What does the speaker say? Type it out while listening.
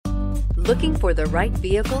Looking for the right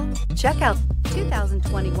vehicle? Check out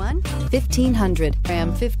 2021 1500. Ram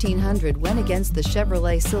 1500 went against the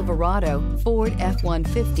Chevrolet Silverado, Ford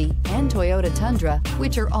F-150, and Toyota Tundra,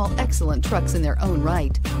 which are all excellent trucks in their own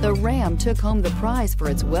right. The Ram took home the prize for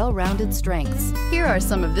its well-rounded strengths. Here are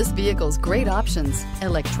some of this vehicle's great options: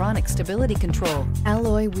 electronic stability control,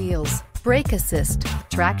 alloy wheels, brake assist,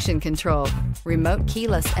 traction control, remote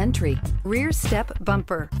keyless entry, rear step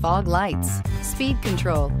bumper, fog lights, speed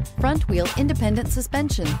control, front wheel independent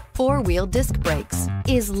suspension, four-wheel disc brakes.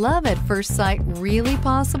 Is love at first sight really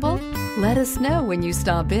possible? Let us know when you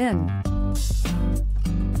stop in.